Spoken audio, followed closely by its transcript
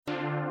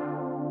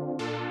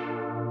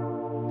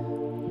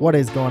What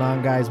is going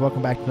on, guys?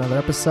 Welcome back to another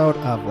episode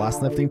of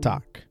Lost Lifting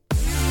Talk.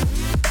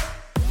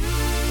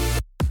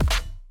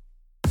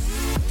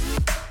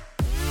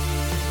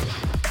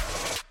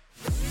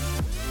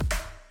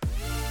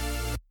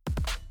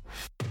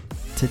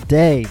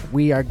 Today,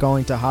 we are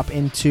going to hop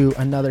into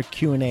another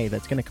Q&A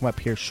that's going to come up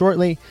here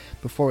shortly.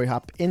 Before we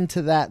hop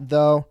into that,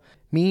 though,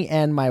 me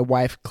and my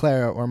wife,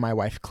 Clara, or my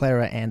wife,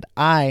 Clara, and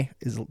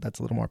that's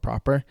a little more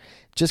proper,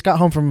 just got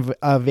home from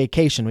a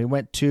vacation. We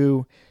went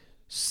to,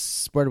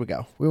 where did we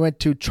go? We went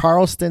to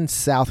Charleston,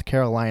 South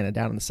Carolina,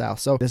 down in the South.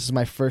 So this is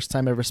my first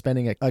time ever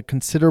spending a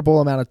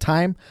considerable amount of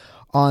time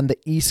on the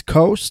East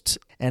Coast,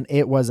 and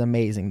it was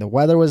amazing. The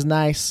weather was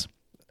nice.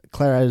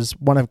 Clara is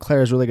one of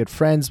Clara's really good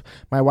friends.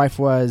 My wife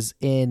was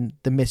in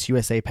the Miss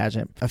USA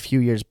pageant a few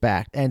years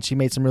back, and she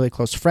made some really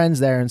close friends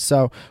there. And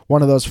so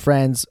one of those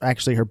friends,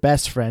 actually her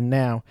best friend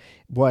now,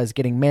 was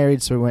getting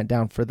married, so we went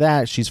down for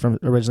that. She's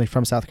originally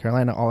from South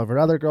Carolina. All of her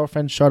other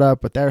girlfriends showed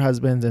up with their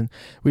husbands, and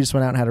we just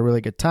went out and had a really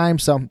good time.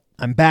 So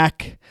I'm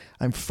back.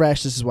 I'm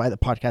fresh. This is why the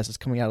podcast is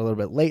coming out a little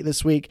bit late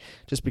this week,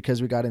 just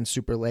because we got in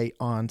super late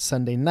on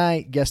Sunday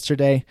night.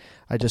 Yesterday,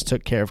 I just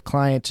took care of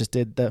clients, just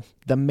did the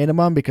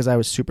minimum because I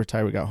was super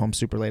tired. We got home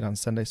super late on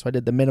Sunday, so I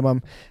did the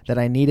minimum that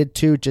I needed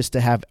to just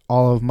to have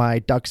all of my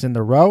ducks in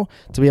the row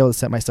to be able to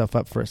set myself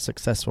up for a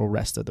successful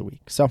rest of the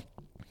week. So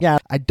yeah,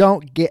 I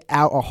don't get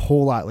out a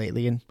whole lot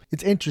lately, and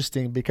it's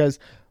interesting because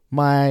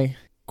my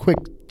quick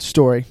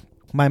story,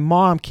 my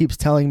mom keeps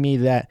telling me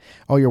that,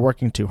 oh, you're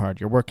working too hard.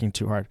 You're working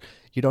too hard.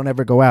 You don't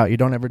ever go out. You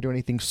don't ever do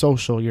anything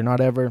social. You're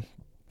not ever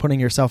putting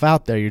yourself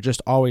out there. You're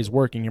just always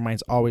working. Your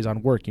mind's always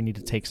on work. You need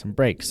to take some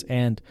breaks.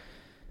 And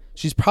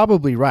she's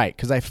probably right,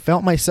 because I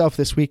felt myself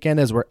this weekend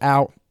as we're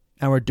out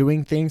and we're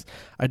doing things.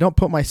 I don't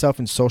put myself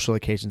in social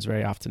occasions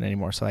very often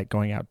anymore. So like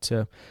going out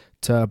to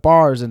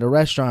bars and to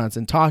restaurants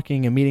and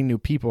talking and meeting new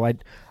people.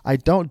 I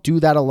don't do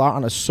that a lot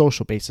on a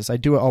social basis. I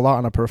do it a lot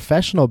on a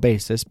professional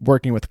basis,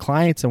 working with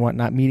clients and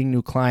whatnot, meeting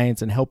new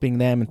clients and helping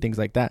them and things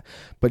like that.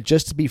 But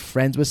just to be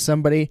friends with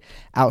somebody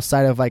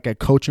outside of like a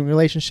coaching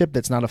relationship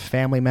that's not a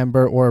family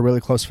member or a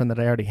really close friend that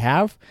I already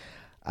have,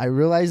 I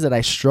realize that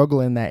I struggle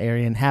in that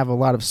area and have a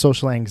lot of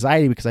social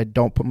anxiety because I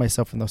don't put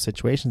myself in those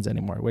situations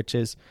anymore, which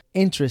is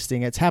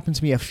interesting. It's happened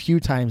to me a few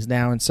times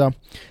now. And so I'm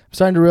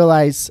starting to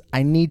realize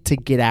I need to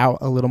get out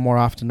a little more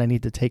often. I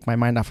need to take my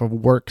mind off of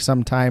work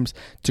sometimes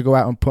to go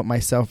out and put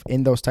myself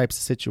in those types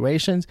of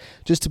situations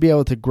just to be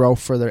able to grow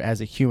further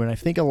as a human. I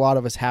think a lot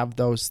of us have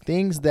those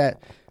things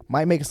that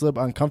might make us a little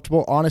bit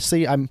uncomfortable.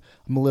 Honestly, I'm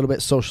a little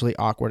bit socially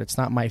awkward. It's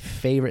not my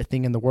favorite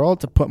thing in the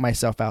world to put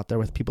myself out there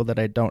with people that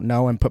I don't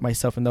know and put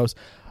myself in those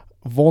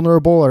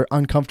vulnerable or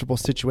uncomfortable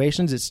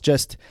situations.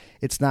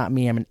 It's not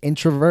me. I'm an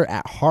introvert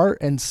at heart.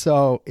 And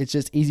so it's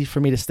just easy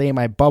for me to stay in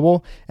my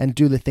bubble and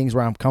do the things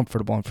where I'm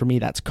comfortable. And for me,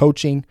 that's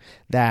coaching,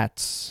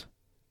 that's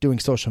doing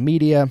social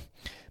media,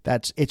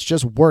 it's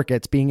just work.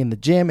 It's being in the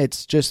gym.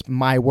 It's just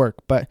my work.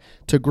 But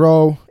to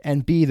grow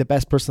and be the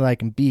best person that I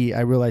can be,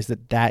 I realize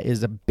that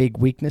is a big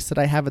weakness that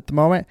I have at the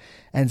moment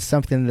and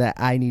something that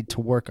I need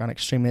to work on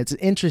extremely. It's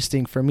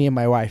interesting for me and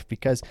my wife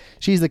because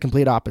she's the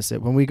complete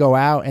opposite. When we go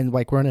out and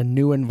like we're in a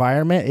new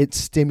environment, it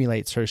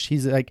stimulates her.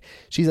 She's at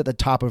the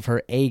top of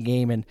her A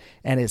game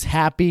and is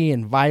happy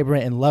and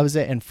vibrant and loves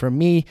it. And for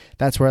me,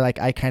 that's where like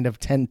I kind of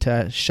tend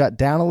to shut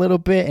down a little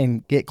bit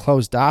and get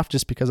closed off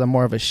just because I'm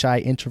more of a shy,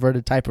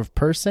 introverted type of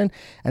person.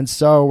 And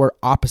so we're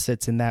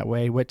opposites in that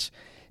way, which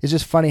is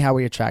just funny how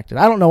we attracted.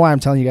 I don't know why I'm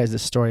telling you guys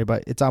this story,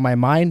 but it's on my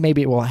mind.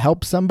 Maybe it will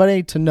help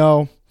somebody to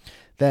know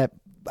that.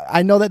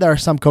 I know that there are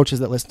some coaches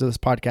that listen to this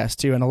podcast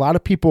too, and a lot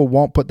of people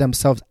won't put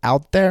themselves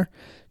out there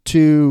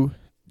to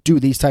do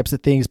these types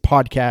of things,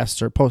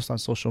 podcasts or post on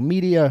social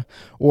media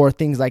or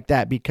things like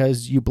that,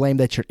 because you blame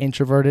that you're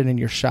introverted and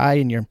you're shy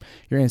and you're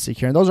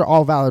insecure. And those are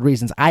all valid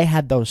reasons. I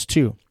had those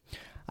too.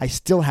 I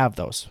still have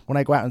those. When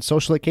I go out on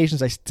social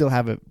occasions, I still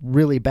have it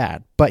really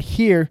bad. But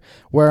here,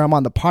 where I'm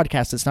on the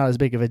podcast, it's not as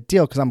big of a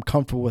deal because I'm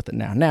comfortable with it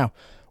now. Now,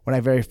 when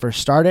I very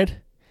first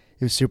started,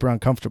 it was super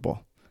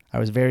uncomfortable. I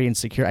was very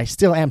insecure. I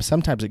still am.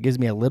 Sometimes it gives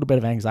me a little bit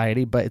of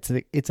anxiety, but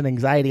it's an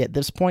anxiety at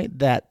this point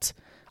that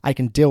I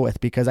can deal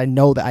with because I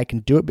know that I can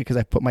do it because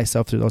I put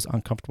myself through those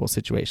uncomfortable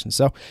situations.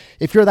 So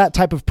if you're that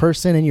type of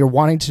person and you're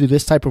wanting to do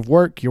this type of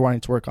work, you're wanting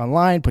to work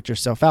online, put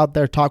yourself out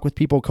there, talk with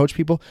people, coach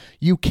people,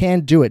 you can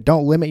do it.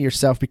 Don't limit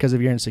yourself because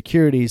of your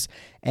insecurities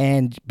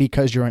and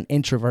because you're an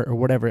introvert or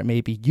whatever it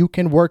may be. You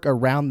can work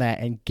around that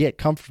and get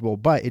comfortable,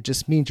 but it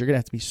just means you're going to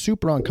have to be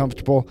super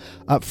uncomfortable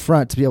up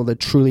front to be able to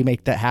truly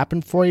make that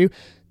happen for you,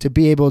 to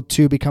be able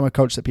to become a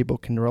coach that people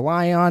can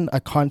rely on,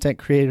 a content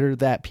creator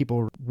that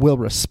people will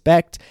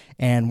respect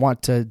and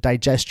want to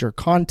digest your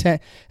content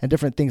and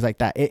different things like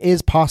that. It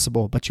is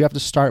possible, but you have to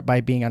start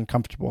by being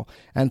uncomfortable.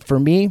 And for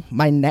me,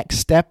 my next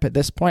step at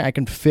this point I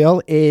can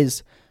feel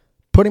is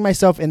putting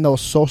myself in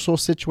those social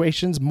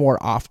situations more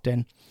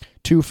often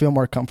to feel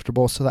more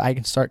comfortable so that I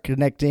can start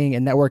connecting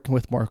and networking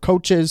with more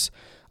coaches,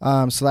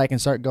 so that I can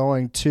start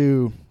going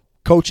to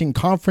coaching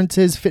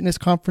conferences, fitness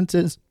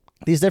conferences,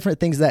 these different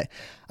things that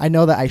I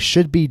know that I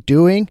should be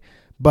doing,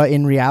 But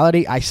in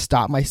reality, I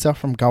stop myself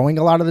from going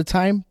a lot of the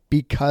time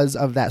because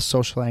of that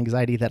social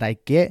anxiety that I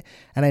get.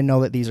 And I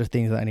know that these are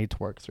things that I need to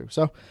work through.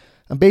 So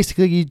I'm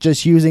basically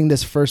just using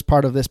this first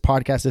part of this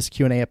podcast, this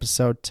Q&A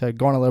episode, to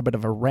go on a little bit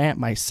of a rant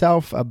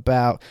myself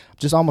about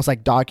just almost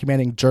like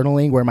documenting,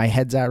 journaling where my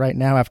head's at right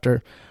now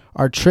after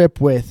our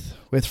trip with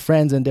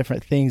friends and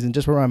different things, and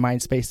just where my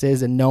mind space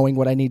is, and knowing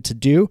what I need to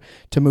do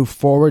to move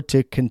forward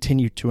to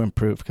continue to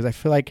improve. Because I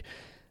feel like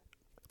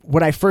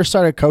when I first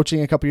started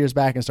coaching a couple years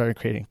back and started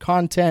creating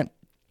content,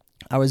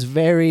 I was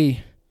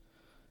very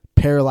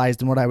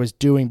paralyzed in what I was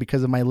doing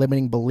because of my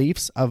limiting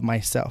beliefs of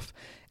myself.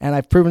 And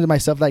I've proven to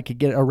myself that I could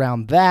get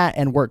around that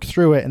and work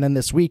through it. And then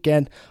this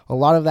weekend, a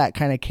lot of that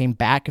kind of came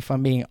back, if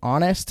I'm being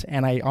honest,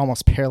 and I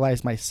almost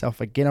paralyzed myself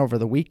again over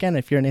the weekend.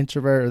 If you're an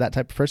introvert or that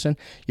type of person,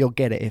 you'll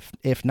get it.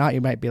 If not, you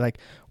might be like,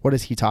 what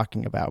is he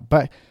talking about?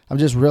 But I'm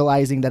just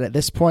realizing that at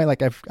this point,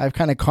 like I've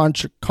kind of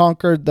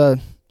conquered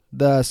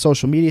the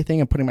social media thing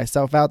and putting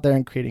myself out there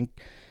and creating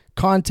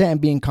content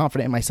and being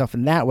confident in myself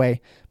in that way.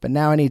 But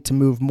now I need to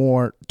move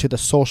more to the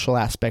social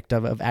aspect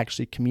of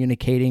actually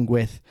communicating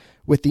with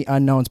the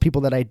unknowns, people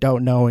that I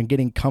don't know, and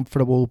getting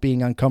comfortable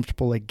being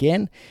uncomfortable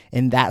again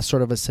in that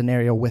sort of a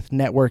scenario with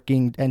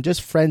networking and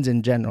just friends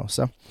in general.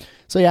 So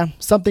yeah,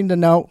 something to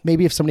know.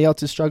 Maybe if somebody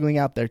else is struggling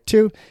out there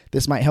too,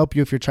 this might help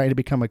you if you're trying to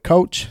become a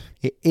coach.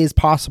 It is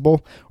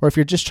possible. Or if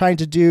you're just trying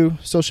to do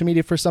social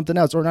media for something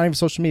else, or not even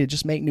social media,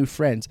 just make new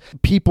friends.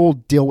 People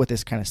deal with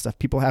this kind of stuff.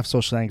 People have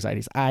social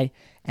anxieties. I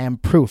am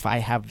proof. I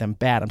have them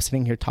bad. I'm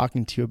sitting here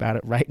talking to you about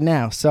it right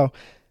now. So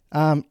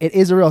it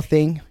is a real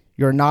thing.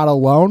 You're not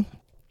alone.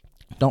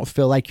 Don't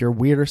feel like you're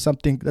weird or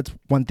something. That's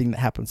one thing that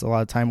happens a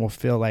lot of time. We'll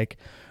feel like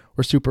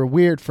we're super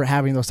weird for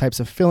having those types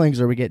of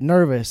feelings, or we get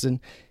nervous. And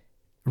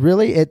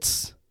really,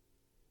 it's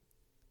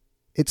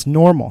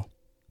normal.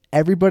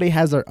 Everybody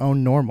has their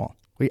own normal.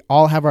 We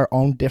all have our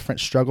own different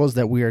struggles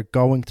that we are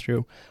going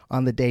through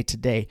on the day to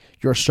day.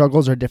 Your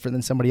struggles are different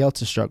than somebody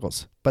else's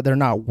struggles, but they're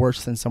not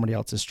worse than somebody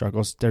else's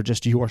struggles. They're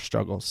just your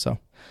struggles. So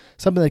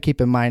something to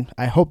keep in mind.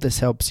 I hope this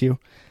helps you.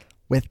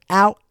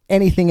 Without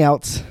anything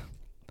else,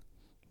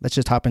 let's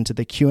just hop into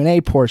the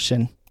Q&A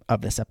portion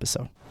of this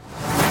episode.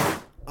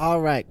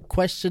 All right,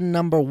 question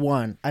number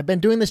 1. I've been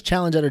doing this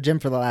challenge at our gym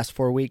for the last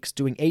 4 weeks,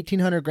 doing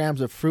 1,800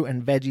 grams of fruit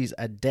and veggies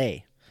a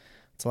day.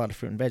 That's a lot of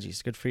fruit and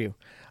veggies. Good for you.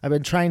 I've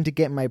been trying to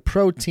get my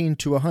protein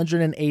to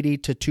 180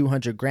 to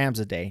 200 grams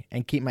a day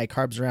and keep my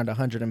carbs around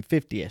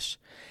 150-ish.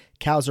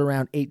 Calories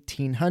around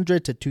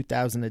 1,800 to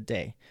 2,000 a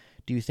day.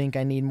 Do you think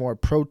I need more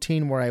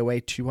protein where I weigh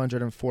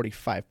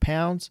 245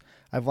 pounds?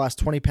 I've lost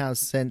 20 pounds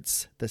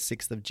since the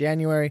 6th of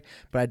January,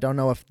 but I don't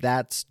know if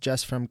that's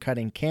just from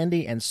cutting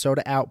candy and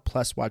soda out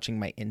plus watching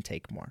my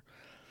intake more.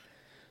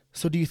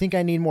 So do you think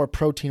I need more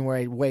protein where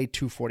I weigh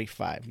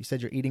 245? You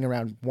said you're eating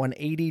around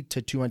 180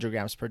 to 200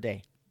 grams per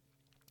day.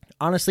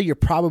 Honestly, you're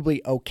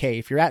probably okay.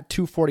 If you're at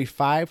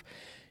 245,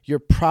 you're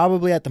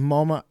probably at the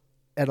moment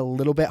at a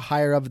little bit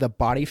higher of the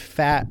body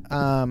fat,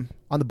 on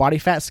the body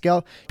fat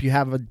scale. You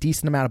have a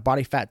decent amount of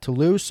body fat to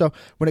lose. So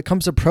when it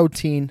comes to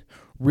protein,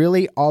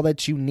 really all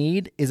that you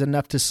need is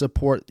enough to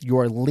support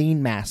your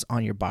lean mass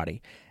on your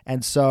body.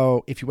 And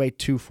so if you weigh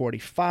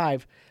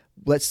 245,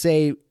 let's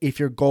say if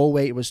your goal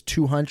weight was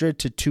 200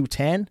 to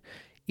 210,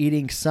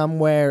 eating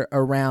somewhere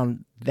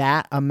around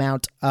that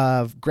amount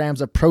of grams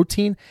of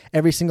protein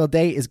every single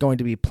day is going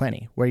to be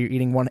plenty. Where you're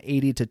eating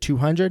 180 to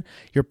 200,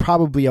 you're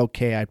probably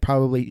okay. I'd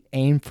probably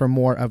aim for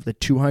more of the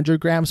 200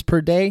 grams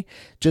per day,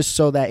 just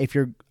so that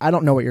I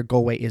don't know what your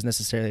goal weight is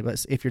necessarily,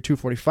 but if you're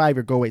 245,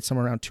 your goal weight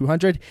somewhere around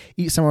 200,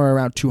 eat somewhere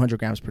around 200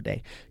 grams per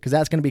day, because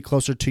that's going to be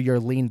closer to your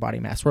lean body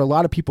mass, where a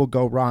lot of people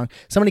go wrong.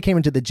 Somebody came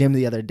into the gym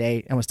the other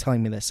day and was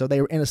telling me this. So they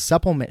were in a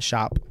supplement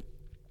shop,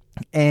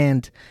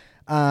 and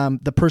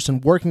the person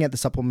working at the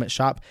supplement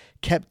shop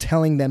kept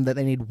telling them that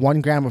they need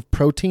 1 gram of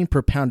protein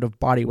per pound of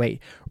body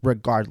weight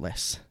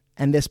regardless.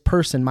 And this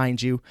person,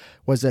 mind you,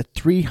 was a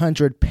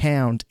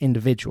 300-pound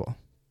individual.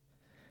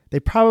 They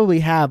probably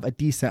have a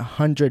decent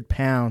 100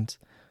 pounds,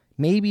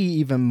 maybe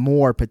even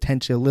more,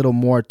 potentially a little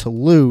more to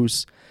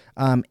lose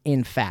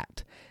in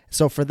fat.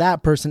 So for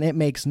that person, it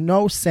makes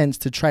no sense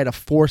to try to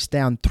force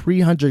down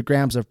 300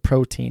 grams of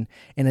protein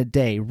in a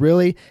day.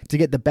 Really, to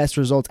get the best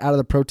results out of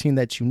the protein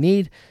that you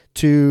need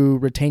to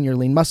retain your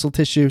lean muscle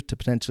tissue, to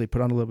potentially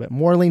put on a little bit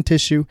more lean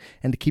tissue,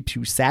 and to keep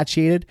you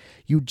satiated,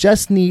 you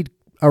just need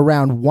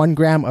around 1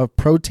 gram of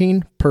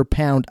protein per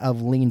pound of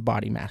lean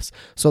body mass.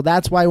 So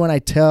that's why when I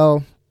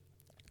tell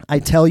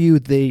you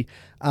the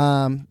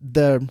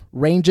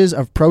ranges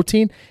of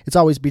protein, it's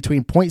always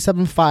between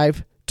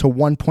 0.75 to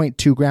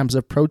 1.2 grams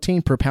of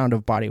protein per pound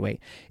of body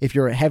weight. If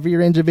you're a heavier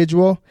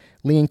individual,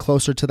 lean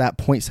closer to that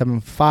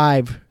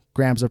 0.75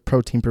 grams of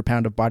protein per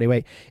pound of body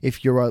weight.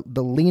 If you're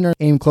the leaner,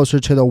 aim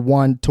closer to the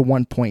 1 to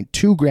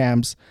 1.2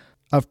 grams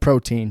of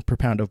protein per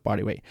pound of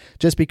body weight,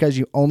 just because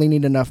you only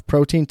need enough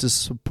protein to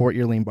support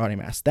your lean body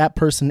mass. That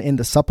person in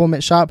the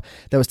supplement shop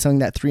that was telling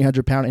that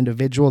 300-pound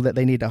individual that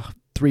they need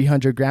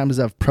 300 grams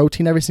of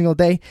protein every single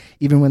day,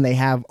 even when they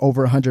have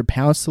over 100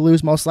 pounds to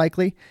lose, most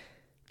likely,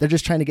 They're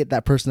just trying to get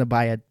that person to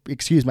buy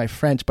excuse my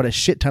French, but a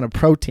shit ton of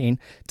protein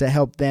to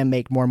help them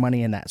make more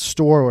money in that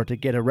store or to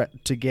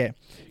get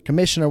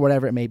commission or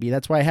whatever it may be.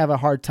 That's why I have a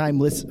hard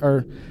time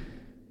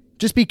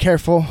just be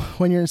careful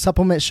when you're in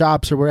supplement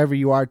shops or wherever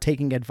you are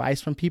taking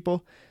advice from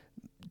people.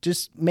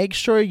 Just make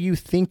sure you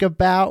think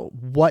about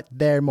what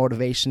their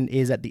motivation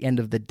is at the end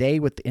of the day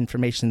with the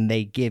information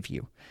they give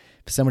you.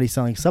 If somebody's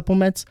selling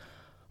supplements,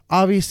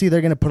 obviously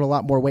they're going to put a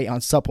lot more weight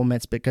on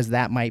supplements because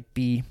that might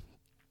be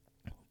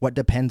what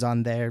depends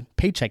on their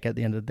paycheck at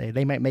the end of the day.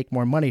 They might make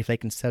more money if they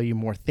can sell you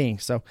more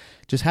things. So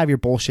just have your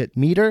bullshit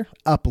meter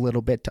up a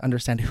little bit to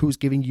understand who's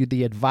giving you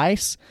the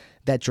advice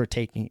that you're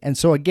taking. And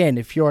so again,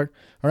 if you're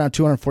around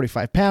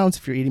 245 pounds,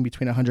 if you're eating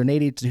between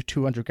 180 to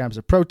 200 grams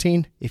of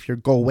protein, if your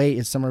goal weight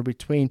is somewhere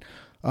between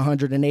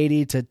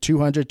 180 to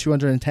 200,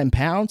 210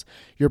 pounds,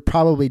 you're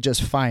probably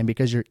just fine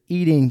because you're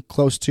eating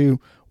close to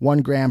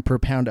 1 gram per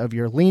pound of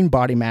your lean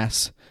body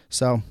mass.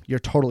 So you're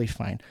totally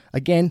fine.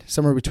 Again,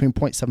 somewhere between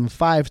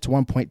 0.75 to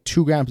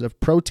 1.2 grams of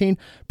protein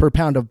per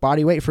pound of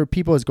body weight for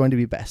people is going to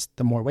be best.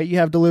 The more weight you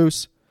have to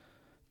lose,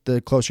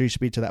 the closer you should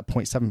be to that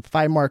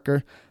 0.75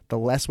 marker. The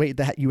less weight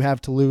that you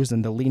have to lose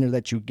and the leaner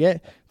that you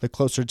get, the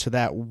closer to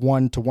that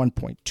 1 to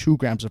 1.2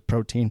 grams of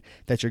protein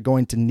that you're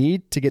going to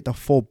need to get the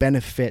full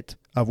benefit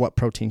of what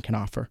protein can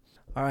offer.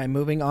 All right,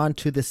 moving on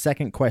to the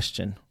second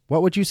question.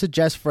 What would you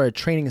suggest for a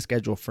training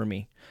schedule for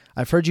me?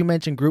 I've heard you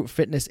mention group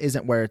fitness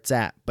isn't where it's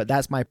at, but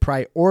that's my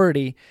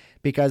priority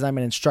because I'm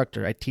an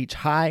instructor. I teach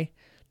high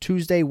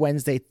Tuesday,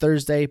 Wednesday,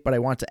 Thursday, but I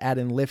want to add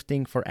in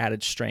lifting for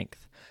added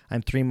strength.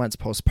 I'm 3 months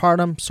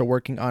postpartum, so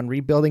working on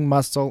rebuilding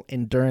muscle,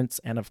 endurance,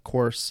 and of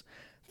course,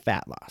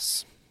 fat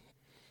loss.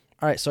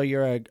 All right, so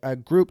you're a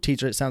group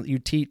teacher. It sounds you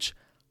teach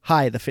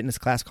High, the fitness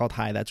class called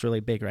High. That's really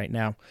big right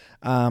now.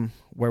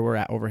 Where we're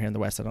at over here in the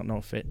West, I don't know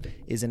if it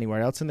is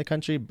anywhere else in the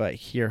country, but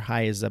here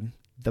High is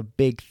the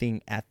big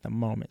thing at the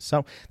moment.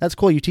 So that's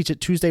cool. You teach it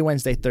Tuesday,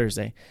 Wednesday,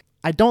 Thursday.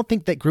 I don't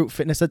think that group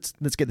fitness, let's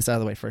get this out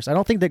of the way first. I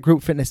don't think that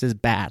group fitness is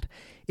bad.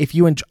 If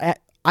you enjoy,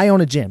 I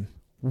own a gym.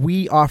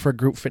 We offer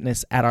group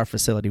fitness at our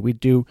facility. We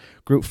do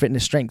group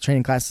fitness strength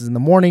training classes in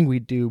the morning. We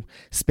do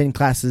spin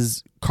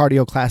classes,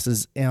 cardio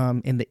classes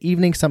in the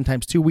evening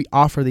sometimes too. We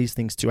offer these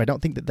things too. I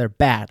don't think that they're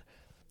bad.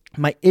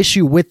 My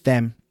issue with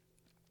them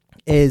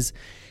is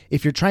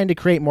if you're trying to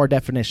create more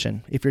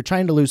definition, if you're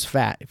trying to lose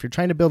fat, if you're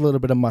trying to build a little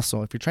bit of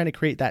muscle, if you're trying to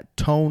create that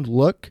toned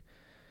look,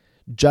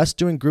 just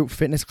doing group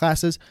fitness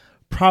classes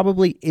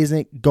probably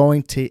isn't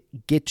going to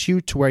get you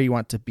to where you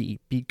want to be,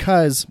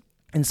 because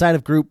inside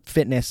of group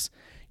fitness,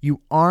 you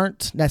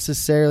aren't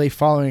necessarily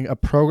following a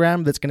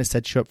program that's going to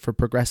set you up for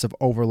progressive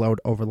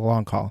overload over the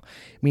long haul,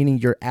 meaning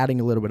you're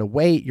adding a little bit of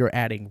weight, you're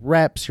adding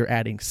reps, you're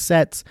adding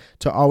sets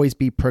to always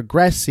be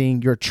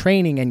progressing your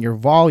training and your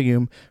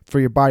volume for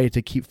your body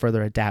to keep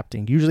further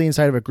adapting. Usually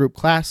inside of a group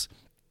class,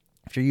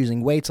 if you're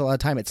using weights, a lot of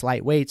time it's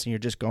light weights and you're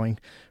just going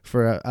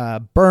for a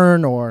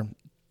burn, or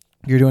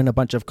you're doing a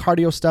bunch of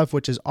cardio stuff,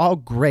 which is all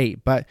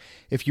great. But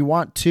if you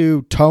want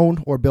to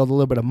tone or build a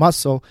little bit of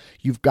muscle,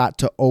 you've got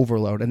to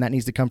overload. And that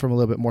needs to come from a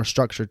little bit more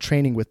structured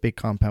training with big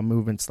compound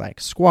movements like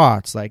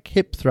squats, like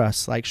hip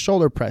thrusts, like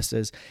shoulder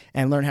presses,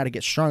 and learn how to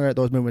get stronger at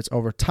those movements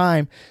over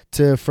time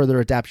to further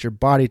adapt your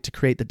body to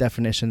create the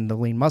definition, the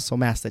lean muscle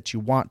mass that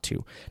you want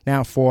to.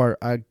 Now, for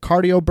a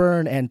cardio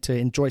burn and to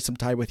enjoy some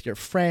time with your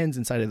friends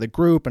inside of the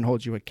group and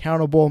hold you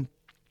accountable,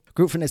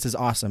 group fitness is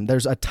awesome.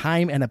 There's a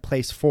time and a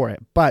place for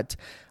it. But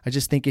I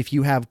just think if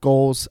you have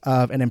goals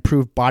of an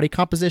improved body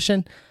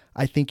composition,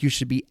 I think you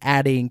should be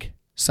adding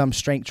some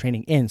strength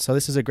training in. So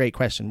this is a great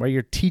question where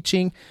you're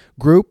teaching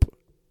group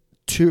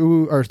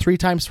 2 or 3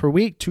 times per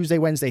week, Tuesday,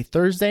 Wednesday,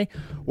 Thursday.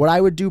 What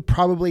I would do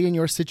probably in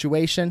your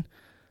situation,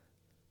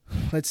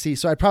 let's see.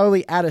 So I'd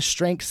probably add a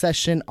strength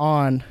session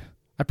on,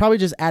 I'd probably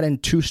just add in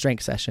 2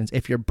 strength sessions.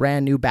 If you're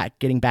brand new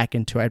getting back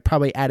into it, I'd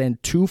probably add in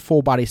 2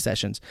 full body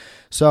sessions.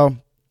 So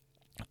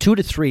 2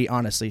 to 3,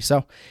 honestly.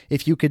 So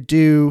if you could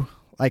do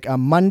like a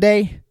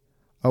Monday,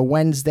 a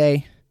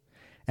Wednesday,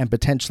 and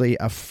potentially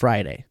a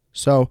Friday.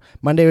 So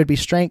Monday would be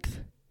strength,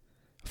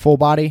 full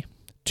body.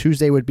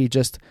 Tuesday would be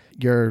just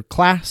your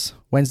class.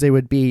 Wednesday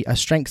would be a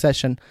strength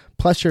session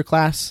plus your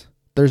class.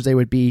 Thursday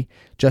would be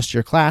just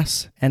your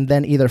class. And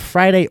then either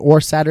Friday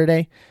or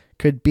Saturday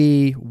could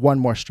be 1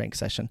 more strength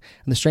session.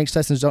 And the strength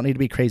sessions don't need to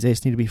be crazy. They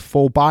just need to be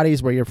full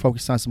bodies where you're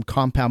focused on some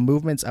compound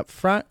movements up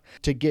front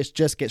to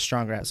just get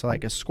stronger at. So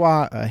like a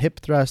squat, a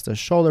hip thrust, a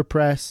shoulder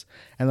press,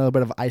 and a little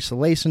bit of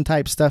isolation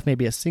type stuff,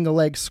 maybe a single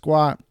leg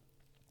squat.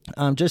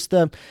 Just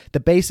the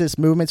basis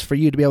movements for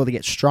you to be able to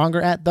get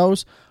stronger at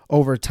those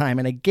over time.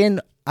 And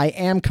again, I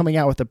am coming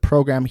out with a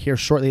program here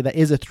shortly that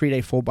is a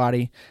 3-day full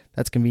body.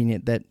 That's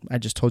convenient that I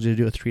just told you to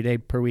do a 3-day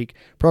per week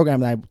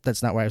program.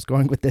 That's not where I was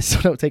going with this,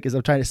 so don't take it as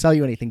I'm trying to sell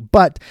you anything.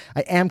 But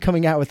I am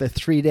coming out with a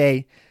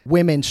 3-day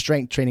women's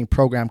strength training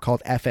program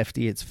called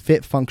FFD. It's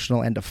Fit,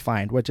 Functional, and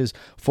Defined, which is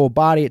full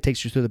body. It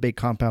takes you through the big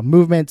compound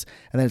movements,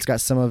 and then it's got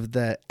some of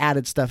the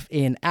added stuff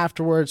in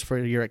afterwards for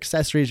your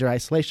accessories, your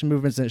isolation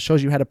movements, and it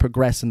shows you how to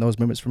progress in those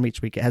movements from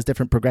each week. It has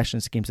different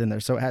progression schemes in there.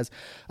 So it has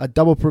a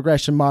double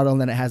progression model,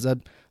 and then it has a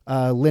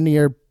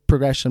linear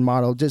progression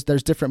model. Just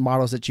there's different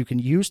models that you can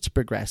use to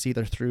progress,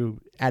 either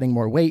through adding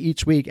more weight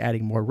each week,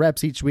 adding more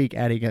reps each week,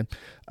 adding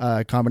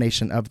a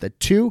combination of the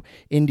two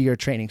into your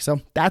training.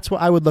 So that's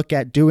what I would look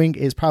at doing,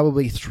 is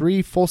probably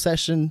 3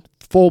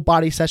 full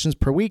body sessions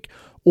per week,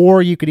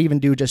 or you could even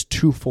do just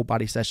 2 full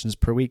body sessions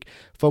per week.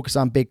 Focus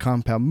on big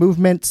compound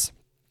movements.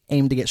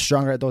 Aim to get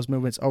stronger at those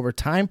movements over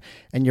time,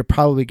 and you're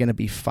probably going to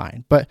be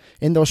fine. But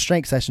in those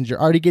strength sessions,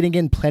 you're already getting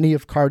in plenty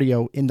of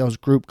cardio in those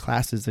group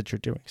classes that you're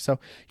doing. So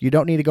you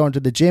don't need to go into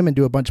the gym and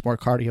do a bunch more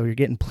cardio. You're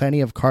getting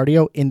plenty of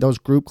cardio in those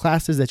group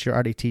classes that you're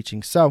already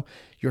teaching. So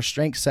your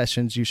strength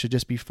sessions, you should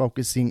just be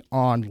focusing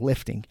on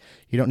lifting.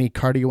 You don't need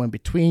cardio in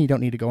between. You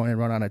don't need to go in and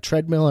run on a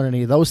treadmill or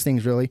any of those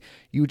things, really.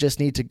 You just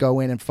need to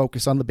go in and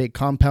focus on the big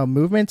compound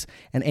movements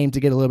and aim to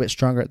get a little bit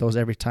stronger at those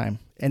every time.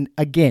 And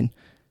again,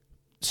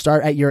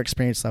 start at your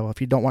experience level. If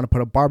you don't want to put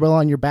a barbell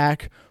on your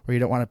back, or you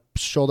don't want to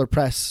shoulder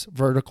press,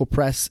 vertical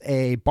press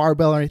a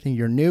barbell or anything,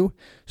 you're new,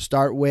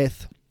 start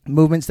with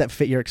movements that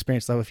fit your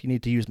experience level. If you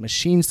need to use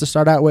machines to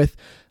start out with,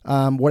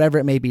 whatever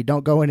it may be,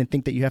 don't go in and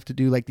think that you have to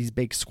do like these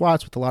big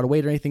squats with a lot of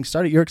weight or anything.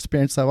 Start at your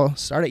experience level,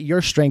 start at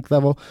your strength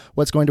level,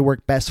 what's going to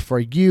work best for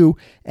you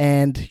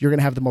and you're going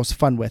to have the most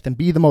fun with and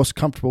be the most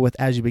comfortable with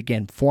as you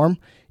begin. Form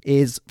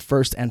is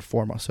first and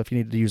foremost. So if you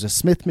need to use a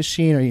Smith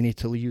machine, or you need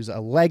to use a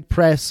leg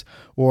press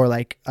or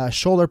like a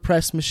shoulder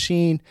press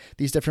machine,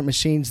 these different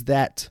machines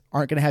that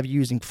aren't going to have you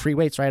using free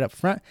weights right up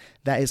front,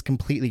 that is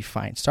completely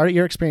fine. Start at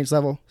your experience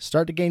level,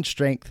 start to gain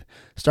strength,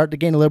 start to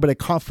gain a little bit of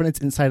confidence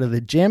inside of the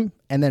gym.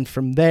 And then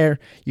from there,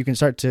 you can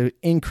start to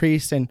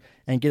increase and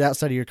get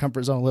outside of your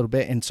comfort zone a little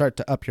bit and start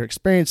to up your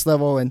experience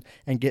level and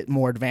get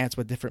more advanced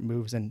with different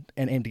moves and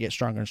aim to get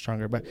stronger and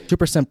stronger. But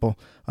super simple.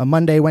 On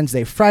Monday,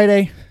 Wednesday,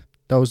 Friday,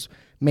 those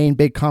main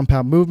big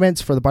compound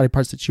movements for the body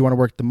parts that you want to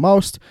work the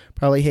most.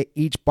 Probably hit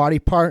each body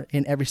part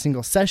in every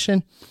single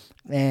session,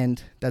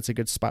 and that's a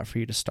good spot for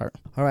you to start.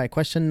 All right,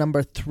 question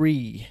number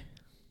 3.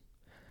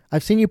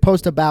 I've seen you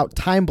post about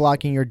time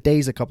blocking your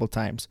days a couple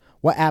times.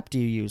 What app do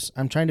you use?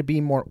 I'm trying to be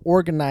more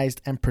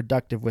organized and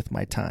productive with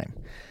my time.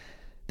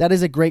 That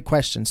is a great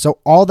question. So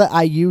all that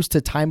I use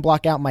to time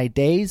block out my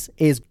days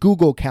is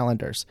Google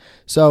Calendars.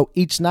 So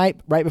each night,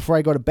 right before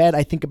I go to bed,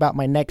 I think about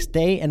my next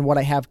day and what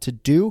I have to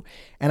do,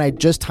 and I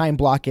just time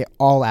block it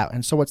all out.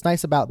 And so what's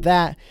nice about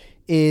that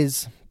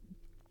is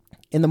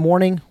in the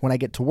morning when I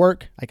get to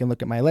work, I can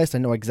look at my list. I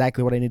know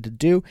exactly what I need to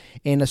do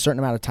in a certain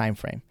amount of time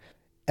frame.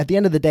 At the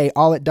end of the day,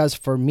 all it does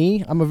for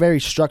me, I'm a very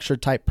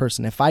structured type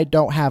person. If I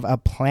don't have a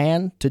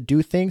plan to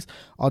do things,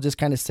 I'll just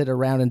kind of sit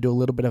around and do a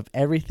little bit of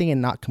everything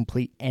and not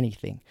complete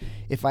anything.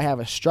 If I have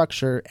a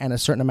structure and a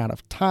certain amount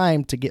of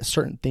time to get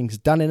certain things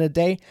done in a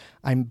day,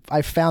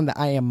 I've found that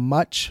I am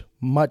much,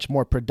 much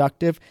more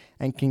productive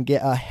and can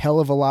get a hell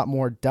of a lot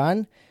more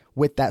done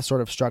with that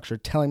sort of structure,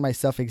 telling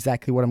myself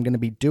exactly what I'm going to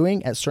be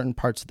doing at certain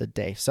parts of the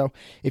day. So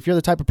if you're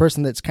the type of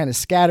person that's kind of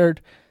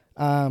scattered,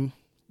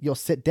 you'll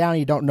sit down,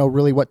 you don't know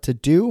really what to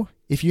do.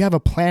 If you have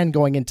a plan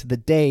going into the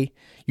day,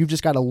 you've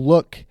just got to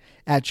look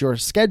at your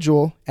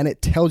schedule and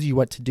it tells you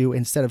what to do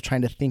instead of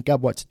trying to think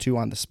of what to do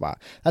on the spot.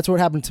 That's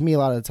what happened to me a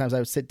lot of the times. I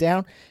would sit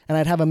down and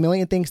I'd have a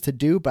million things to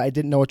do, but I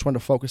didn't know which one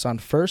to focus on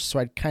first. So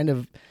I'd kind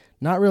of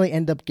not really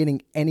end up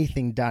getting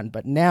anything done.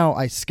 But now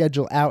I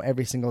schedule out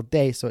every single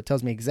day, so it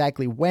tells me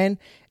exactly when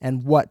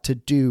and what to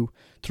do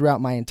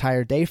throughout my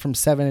entire day from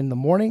 7 in the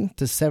morning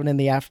to 7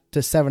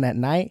 to 7 at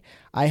night.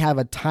 I have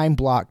a time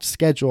blocked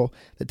schedule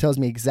that tells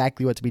me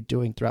exactly what to be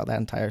doing throughout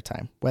that entire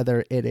time,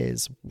 whether it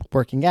is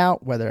working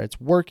out, whether it's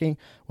working,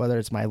 whether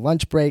it's my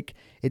lunch break.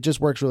 It just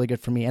works really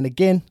good for me. And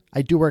again,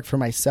 I do work for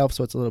myself,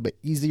 so it's a little bit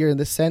easier in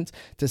this sense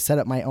to set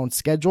up my own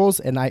schedules,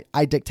 and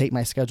I dictate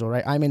my schedule,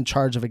 right? I'm in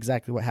charge of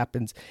exactly what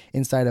happens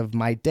inside of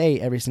my day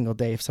every single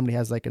day. If somebody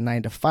has like a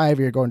 9 to 5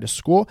 or you're going to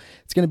school,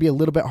 it's going to be a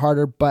little bit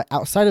harder, but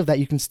outside of that,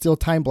 you can still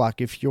time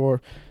block. If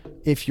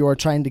you're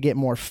trying to get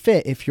more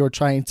fit, if you're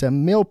trying to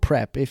meal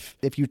prep,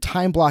 if you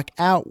time block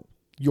out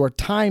your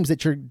times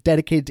that you're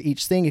dedicated to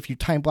each thing, if you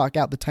time block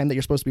out the time that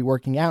you're supposed to be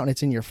working out and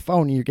it's in your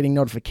phone and you're getting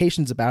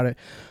notifications about it,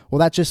 well,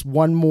 that's just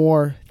one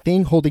more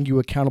thing holding you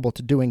accountable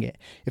to doing it.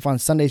 If on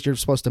Sundays you're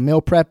supposed to meal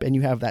prep and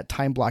you have that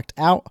time blocked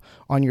out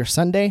on your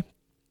Sunday,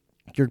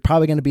 you're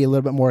probably going to be a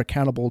little bit more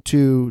accountable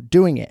to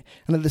doing it.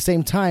 And at the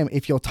same time,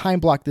 if you'll time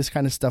block this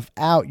kind of stuff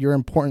out, your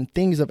important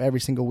things of every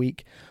single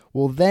week,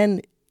 well,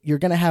 then you're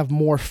going to have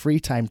more free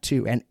time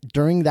too. And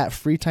during that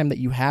free time that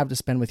you have to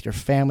spend with your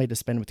family, to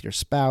spend with your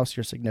spouse,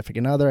 your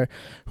significant other,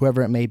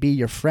 whoever it may be,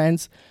 your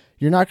friends,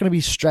 you're not going to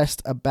be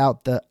stressed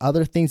about the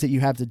other things that you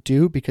have to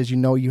do because you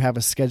know you have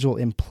a schedule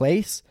in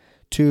place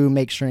to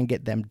make sure and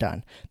get them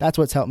done. That's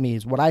what's helped me.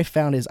 Is what I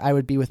found is I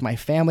would be with my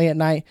family at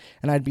night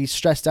and I'd be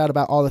stressed out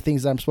about all the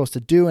things that I'm supposed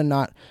to do and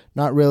not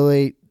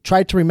really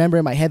tried to remember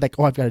in my head, like,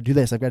 oh, I've got to do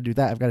this, I've got to do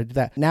that, I've got to do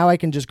that. Now I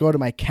can just go to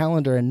my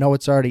calendar and know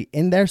it's already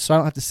in there, so I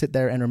don't have to sit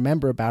there and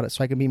remember about it,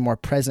 so I can be more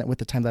present with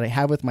the time that I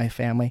have with my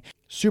family.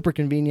 Super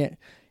convenient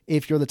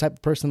if you're the type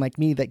of person like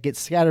me that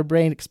gets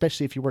scatterbrained,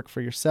 especially if you work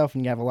for yourself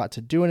and you have a lot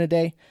to do in a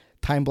day.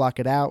 Time block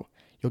it out.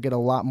 You'll get a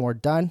lot more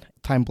done.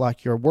 Time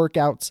block your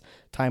workouts,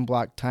 time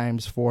block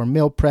times for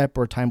meal prep,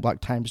 or time block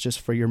times just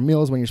for your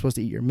meals when you're supposed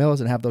to eat your meals,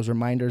 and have those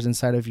reminders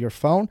inside of your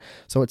phone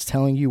so it's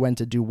telling you when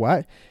to do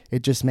what.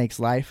 It just makes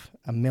life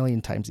a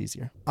million times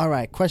easier. All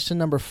right, question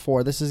number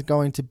 4. This is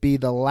going to be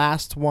the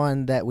last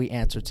one that we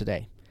answer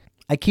today.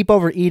 I keep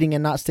overeating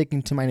and not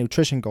sticking to my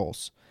nutrition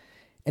goals.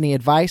 Any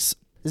advice?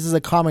 This is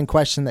a common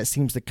question that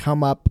seems to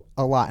come up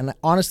a lot, and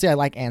honestly, I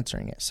like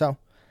answering it. So,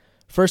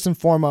 first and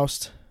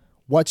foremost,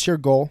 what's your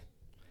goal,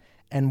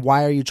 and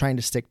why are you trying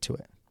to stick to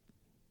it?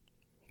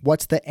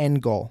 What's the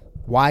end goal?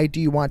 Why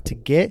do you want to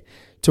get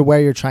to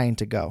where you're trying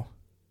to go?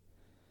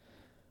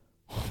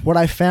 What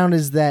I found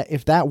is that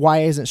if that why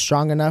isn't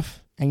strong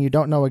enough, and you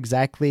don't know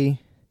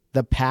exactly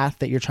the path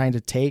that you're trying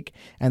to take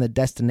and the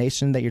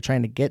destination that you're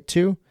trying to get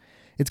to,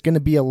 it's going to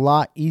be a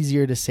lot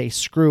easier to say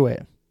screw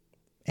it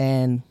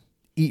and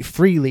eat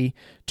freely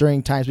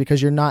during times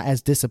because you're not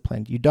as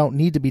disciplined. You don't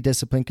need to be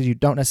disciplined because you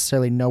don't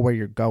necessarily know where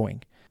you're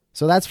going.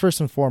 So that's first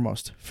and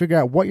foremost. Figure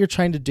out what you're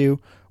trying to do,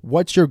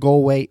 what's your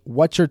goal weight,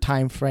 what's your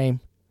time frame,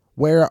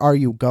 where are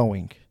you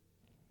going?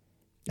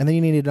 And then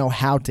you need to know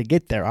how to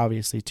get there,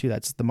 obviously, too.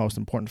 That's the most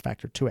important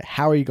factor to it.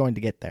 How are you going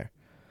to get there?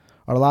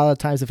 Or a lot of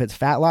the times, if it's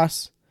fat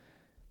loss,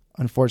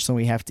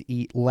 unfortunately, we have to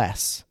eat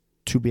less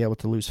to be able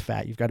to lose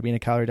fat. You've got to be in a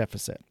calorie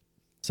deficit.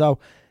 So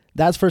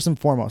that's first and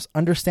foremost.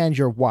 Understand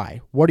your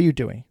why. What are you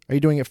doing? Are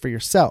you doing it for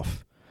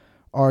yourself?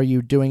 Are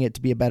you doing it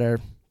to be a better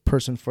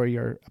person for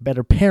a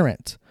better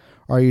parent?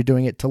 Are you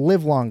doing it to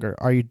live longer?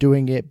 Are you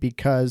doing it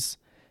because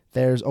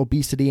there's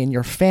obesity in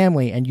your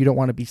family and you don't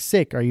want to be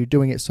sick? Are you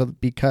doing it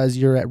because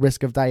you're at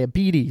risk of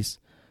diabetes?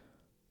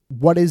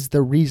 What is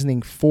the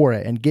reasoning for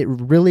it? And get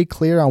really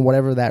clear on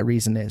whatever that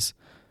reason is,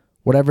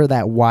 whatever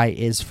that why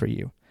is for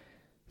you.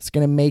 It's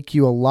going to make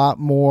you a lot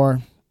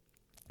more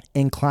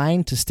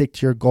inclined to stick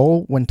to your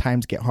goal when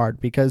times get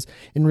hard, because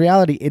in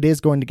reality, it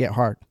is going to get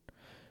hard.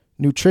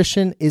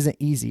 Nutrition isn't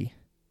easy.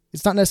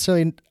 It's not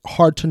necessarily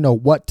hard to know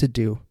what to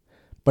do,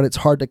 but it's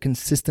hard to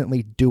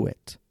consistently do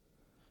it,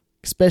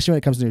 especially when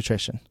it comes to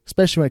nutrition,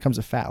 especially when it comes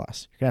to fat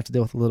loss. You're going to have to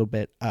deal with a little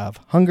bit of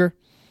hunger,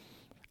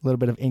 a little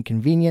bit of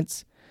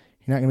inconvenience.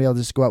 You're not going to be able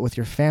to just go out with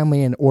your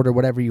family and order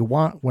whatever you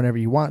want, whenever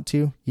you want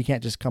to. You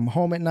can't just come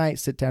home at night,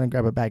 sit down and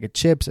grab a bag of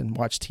chips and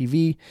watch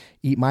TV,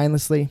 eat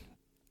mindlessly.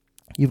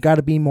 You've got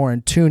to be more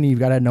in tune. You've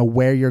got to know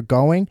where you're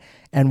going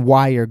and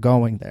why you're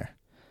going there.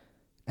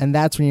 And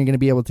that's when you're going to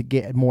be able to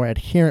get more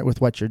adherent with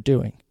what you're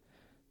doing.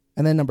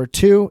 And then number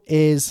 2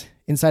 is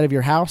inside of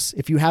your house.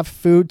 If you have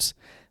foods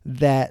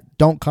that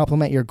don't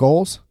complement your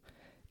goals,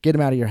 get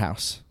them out of your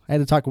house. I had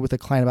to talk with a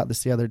client about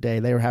this the other day.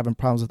 They were having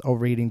problems with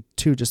overeating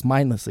too, just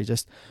mindlessly.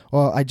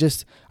 I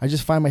just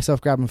find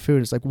myself grabbing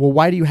food. It's like, well,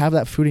 why do you have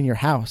that food in your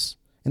house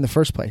in the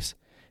first place?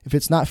 If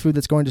it's not food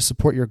that's going to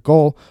support your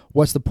goal,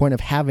 what's the point of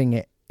having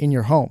it in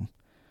your home?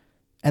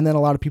 And then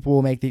a lot of people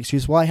will make the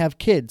excuse, well, I have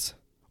kids.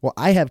 Well,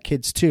 I have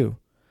kids too.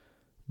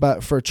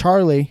 But for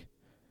Charlie,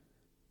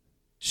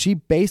 she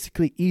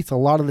basically eats a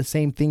lot of the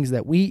same things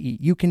that we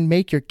eat. You can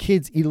make your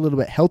kids eat a little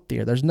bit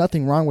healthier. There's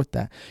nothing wrong with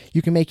that.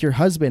 You can make your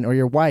husband or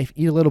your wife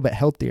eat a little bit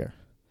healthier.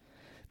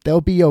 They'll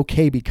be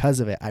okay because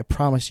of it. I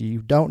promise you.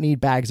 You don't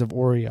need bags of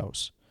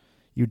Oreos.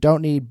 You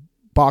don't need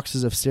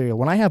boxes of cereal.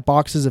 When I have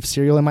boxes of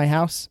cereal in my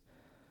house,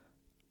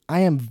 I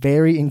am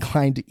very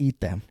inclined to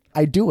eat them.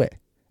 I do it.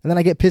 And then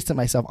I get pissed at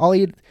myself. I'll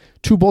eat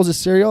 2 bowls of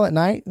cereal at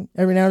night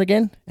every now and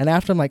again. And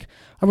after I'm like,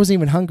 I wasn't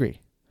even hungry.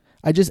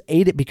 I just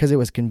ate it because it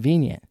was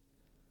convenient.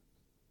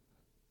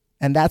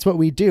 And that's what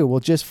we do. We'll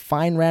just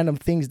find random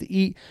things to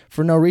eat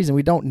for no reason.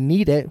 We don't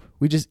need it.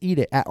 We just eat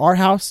it. At our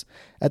house,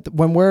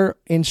 when we're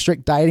in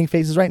strict dieting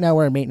phases, right now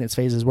we're in maintenance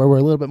phases where we're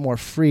a little bit more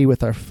free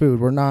with our food.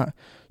 We're not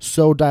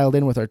so dialed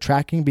in with our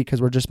tracking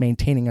because we're just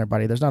maintaining our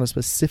body. There's not a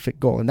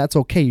specific goal, and that's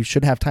okay. You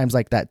should have times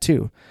like that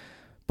too.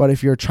 But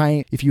if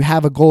you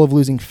have a goal of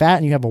losing fat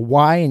and you have a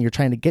why and you're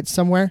trying to get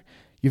somewhere,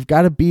 you've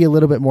got to be a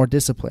little bit more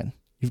disciplined.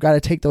 You've got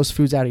to take those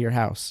foods out of your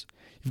house.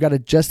 You've got to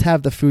just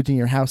have the foods in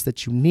your house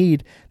that you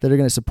need that are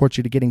going to support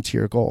you to getting to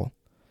your goal.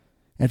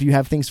 And if you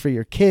have things for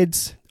your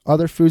kids,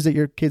 other foods that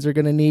your kids are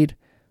going to need,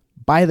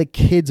 buy the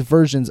kids'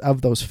 versions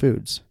of those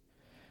foods.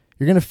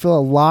 You're going to feel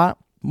a lot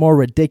more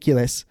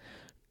ridiculous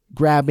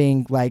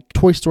grabbing like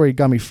Toy Story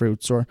gummy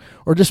fruits or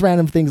just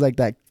random things like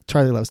that.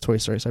 Charlie loves Toy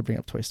Story, so I bring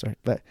up Toy Story.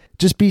 But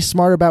just be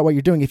smart about what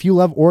you're doing. If you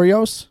love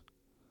Oreos,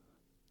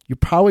 you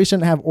probably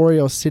shouldn't have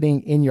Oreos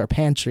sitting in your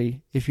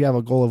pantry if you have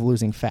a goal of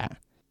losing fat.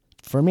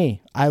 For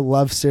me, I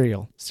love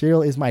cereal.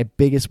 Cereal is my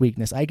biggest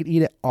weakness. I could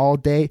eat it all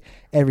day,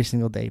 every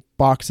single day,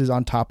 boxes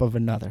on top of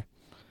another.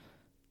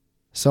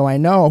 So I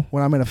know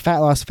when I'm in a fat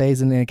loss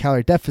phase and in a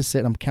calorie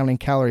deficit, I'm counting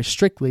calories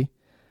strictly,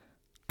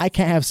 I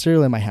can't have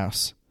cereal in my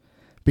house.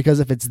 Because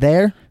if it's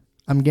there,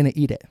 I'm going to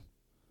eat it.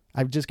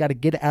 I've just got to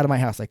get it out of my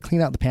house. Like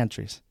clean out the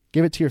pantries.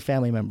 Give it to your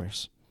family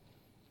members.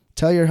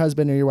 Tell your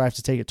husband or your wife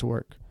to take it to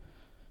work.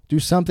 Do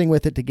something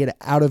with it to get it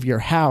out of your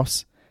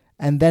house,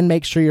 and then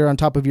make sure you're on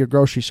top of your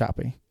grocery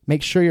shopping.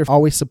 Make sure you're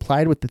always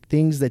supplied with the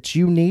things that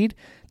you need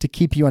to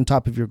keep you on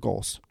top of your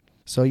goals.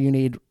 So you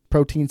need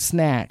protein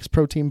snacks,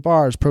 protein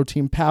bars,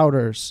 protein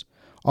powders,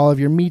 all of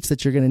your meats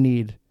that you're going to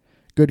need,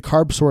 good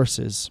carb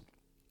sources,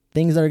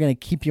 things that are going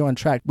to keep you on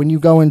track. When you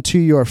go into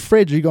your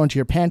fridge or you go into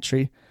your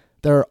pantry,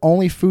 there are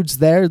only foods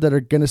there that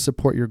are going to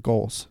support your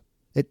goals.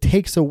 It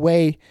takes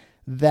away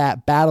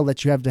that battle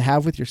that you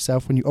have with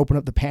yourself when you open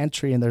up the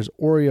pantry and there's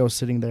Oreos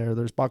sitting there,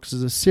 there's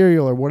boxes of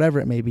cereal or whatever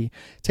it may be.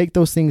 Take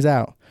those things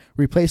out.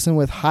 Replace them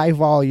with high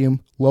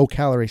volume, low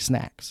calorie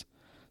snacks.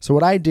 So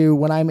what I do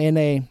when I'm in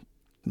a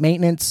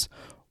maintenance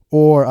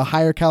or a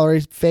higher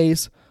calorie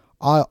phase,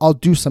 I'll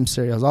do some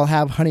cereals. I'll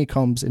have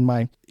honeycombs in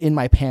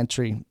my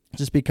pantry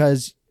just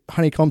because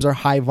honeycombs are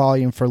high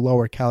volume for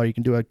lower calorie. You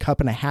can do a cup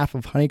and a half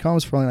of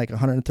honeycombs for only like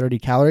 130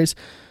 calories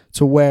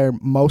to where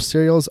most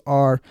cereals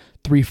are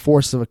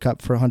 3/4 of a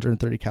cup for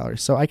 130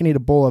 calories. So I can eat a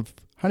bowl of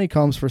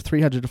honeycombs for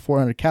 300 to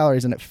 400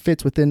 calories and it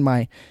fits within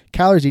my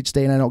calories each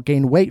day and I don't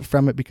gain weight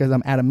from it because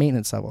I'm at a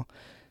maintenance level.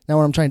 Now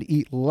when I'm trying to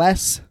eat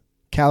less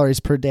calories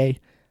per day,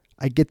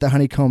 I get the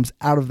honeycombs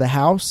out of the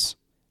house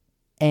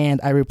and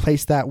I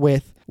replace that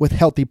with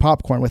healthy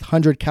popcorn, with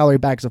 100-calorie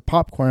bags of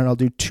popcorn, and I'll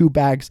do 2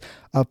 bags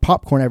of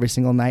popcorn every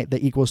single night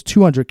that equals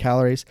 200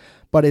 calories,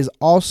 but is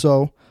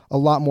also a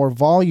lot more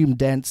volume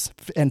dense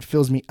and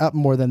fills me up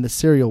more than the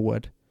cereal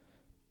would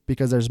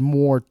because there's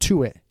more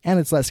to it and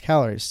it's less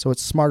calories. So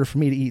it's smarter for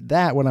me to eat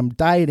that when I'm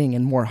dieting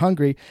and more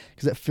hungry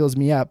because it fills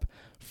me up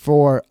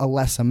for a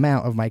less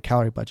amount of my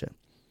calorie budget.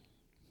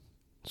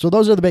 So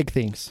those are the big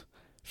things.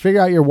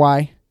 Figure out your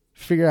why,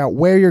 figure out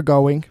where you're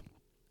going,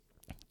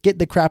 get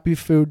the crappy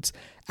foods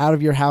out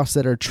of your house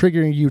that are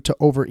triggering you to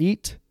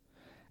overeat,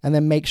 and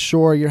then make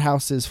sure your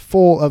house is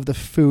full of the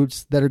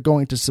foods that are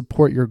going to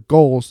support your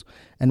goals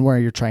and where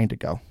you're trying to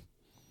go.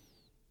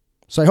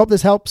 So I hope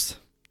this helps.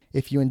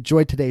 If you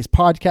enjoyed today's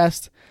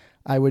podcast,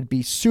 I would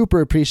be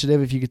super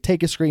appreciative if you could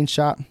take a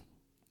screenshot,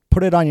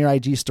 put it on your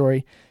IG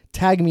story,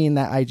 tag me in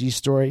that IG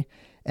story,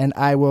 and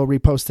I will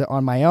repost it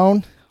on my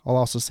own. I'll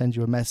also send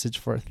you a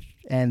message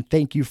and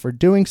thank you for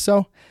doing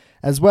so,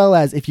 as well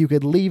as if you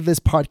could leave this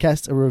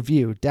podcast a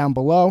review down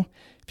below.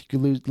 If you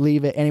could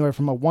leave it anywhere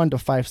from a 1 to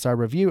 5-star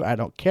review, I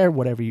don't care,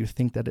 whatever you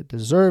think that it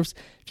deserves.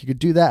 If you could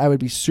do that, I would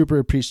be super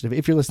appreciative.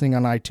 If you're listening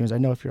on iTunes, I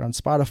know if you're on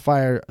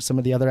Spotify or some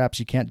of the other apps,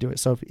 you can't do it.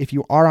 So if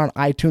you are on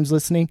iTunes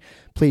listening,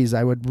 please,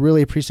 I would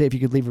really appreciate if you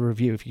could leave a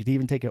review. If you could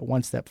even take it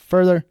one step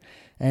further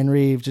and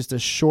leave just a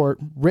short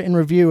written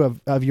review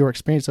of your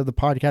experience of the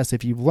podcast.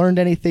 If you've learned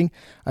anything,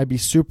 I'd be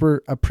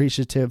super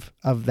appreciative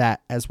of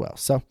that as well.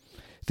 So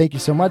thank you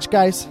so much,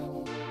 guys.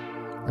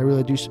 I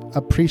really do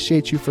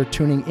appreciate you for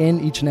tuning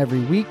in each and every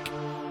week,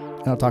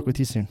 and I'll talk with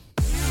you soon.